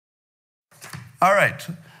All right,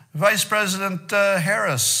 Vice President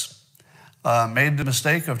Harris made the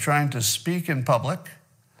mistake of trying to speak in public.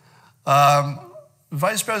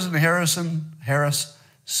 Vice President Harris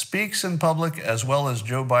speaks in public as well as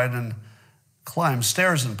Joe Biden climbs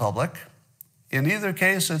stairs in public. In either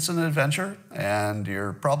case, it's an adventure, and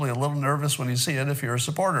you're probably a little nervous when you see it if you're a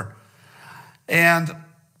supporter. And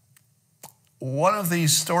one of the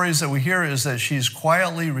stories that we hear is that she's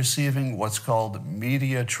quietly receiving what's called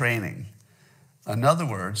media training. In other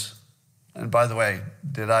words, and by the way,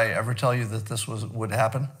 did I ever tell you that this would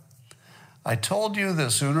happen? I told you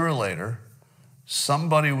that sooner or later,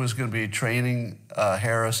 somebody was going to be training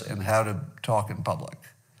Harris in how to talk in public,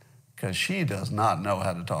 because she does not know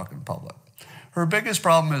how to talk in public. Her biggest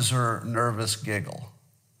problem is her nervous giggle.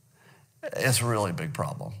 It's a really big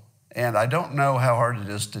problem. And I don't know how hard it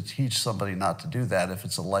is to teach somebody not to do that if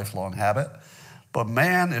it's a lifelong habit. But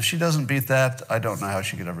man, if she doesn't beat that, I don't know how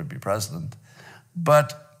she could ever be president.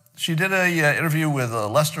 But she did an interview with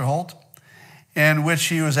Lester Holt, in which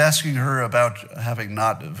he was asking her about having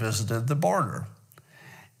not visited the border.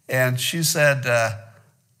 And she said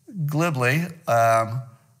glibly, but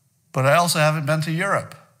I also haven't been to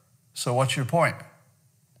Europe. So what's your point?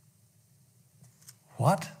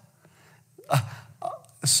 What?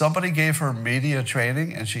 Somebody gave her media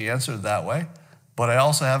training and she answered that way, but I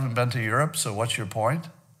also haven't been to Europe, so what's your point?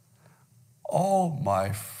 Oh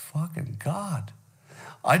my fucking God.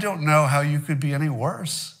 I don't know how you could be any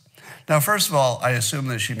worse. Now, first of all, I assume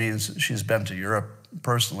that she means she's been to Europe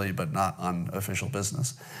personally, but not on official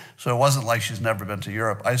business. So it wasn't like she's never been to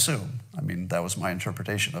Europe, I assume. I mean, that was my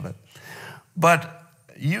interpretation of it. But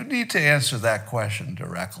you need to answer that question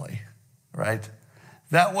directly, right?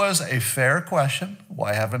 That was a fair question.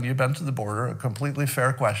 Why haven't you been to the border? A completely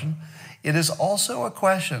fair question. It is also a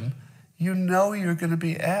question you know you're going to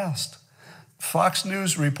be asked. Fox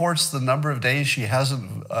News reports the number of days she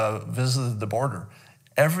hasn't visited the border.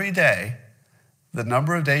 Every day, the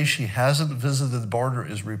number of days she hasn't visited the border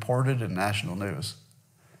is reported in national news.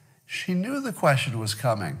 She knew the question was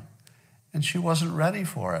coming, and she wasn't ready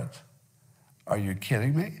for it. Are you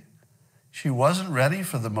kidding me? She wasn't ready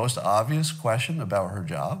for the most obvious question about her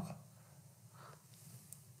job?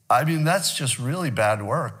 I mean, that's just really bad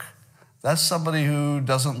work. That's somebody who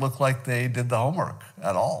doesn't look like they did the homework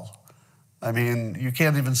at all. I mean, you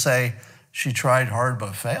can't even say she tried hard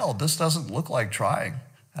but failed. This doesn't look like trying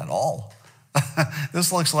at all.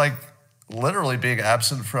 This looks like literally being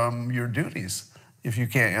absent from your duties if you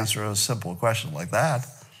can't answer a simple question like that.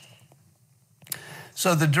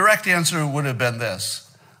 So the direct answer would have been this.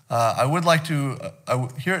 I would like to,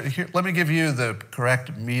 let me give you the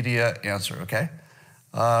correct media answer, okay?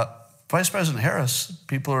 Vice President Harris,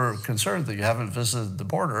 people are concerned that you haven't visited the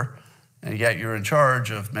border, and yet you're in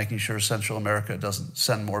charge of making sure Central America doesn't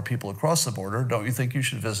send more people across the border. Don't you think you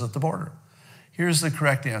should visit the border? Here's the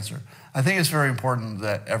correct answer. I think it's very important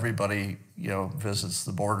that everybody, visits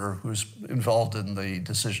the border who's involved in the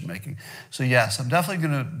decision making. So yes, I'm definitely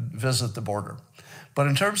going to visit the border. But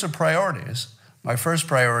in terms of priorities, my first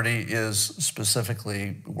priority is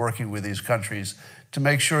specifically working with these countries to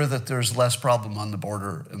make sure that there's less problem on the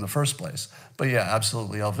border in the first place. But yeah,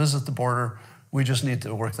 absolutely, I'll visit the border. We just need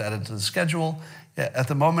to work that into the schedule. At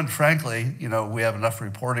the moment, frankly, we have enough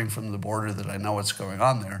reporting from the border that I know what's going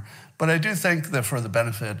on there. But I do think that for the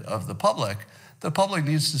benefit of the public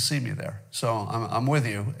needs to see me there. So I'm with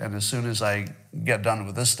you, and as soon as I get done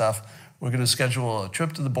with this stuff, we're going to schedule a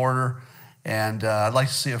trip to the border, and I'd like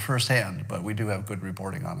to see it firsthand, but we do have good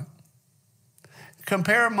reporting on it.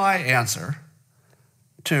 Compare my answer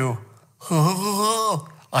to,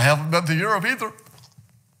 I haven't been to Europe either.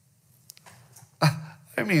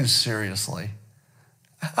 I mean, seriously,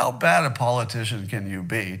 how bad a politician can you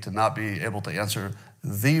be to not be able to answer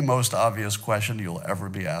the most obvious question you'll ever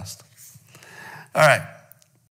be asked? All right.